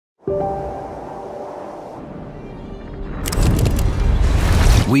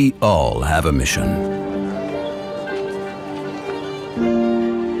We all have a mission.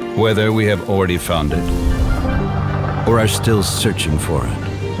 Whether we have already found it or are still searching for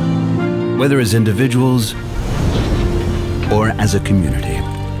it, whether as individuals or as a community,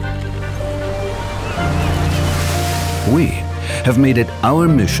 we have made it our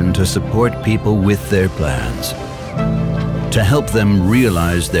mission to support people with their plans, to help them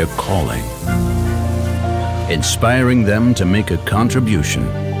realize their calling, inspiring them to make a contribution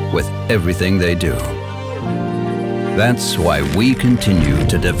with everything they do. That's why we continue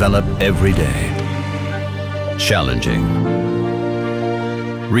to develop every day, challenging,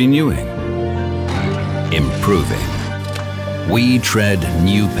 renewing, improving. We tread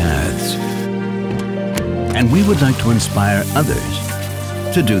new paths, and we would like to inspire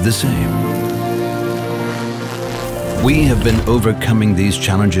others to do the same. We have been overcoming these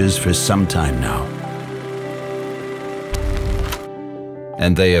challenges for some time now,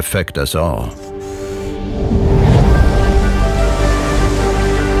 and they affect us all.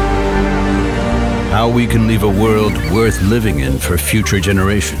 How we can leave a world worth living in for future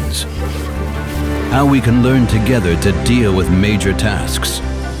generations. How we can learn together to deal with major tasks.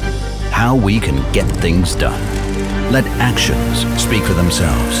 How we can get things done. Let actions speak for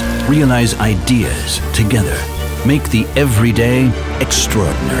themselves. Realize ideas together. Make the everyday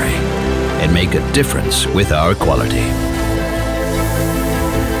extraordinary. And make a difference with our quality.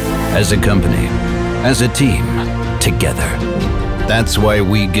 As a company, as a team, together. That's why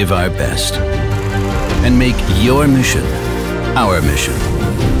we give our best. And make your mission our mission.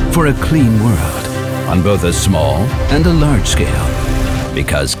 For a clean world, on both a small and a large scale.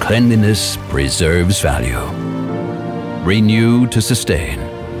 Because cleanliness preserves value. Renew to sustain.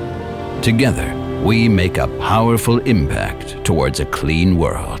 Together, we make a powerful impact towards a clean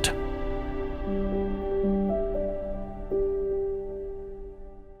world.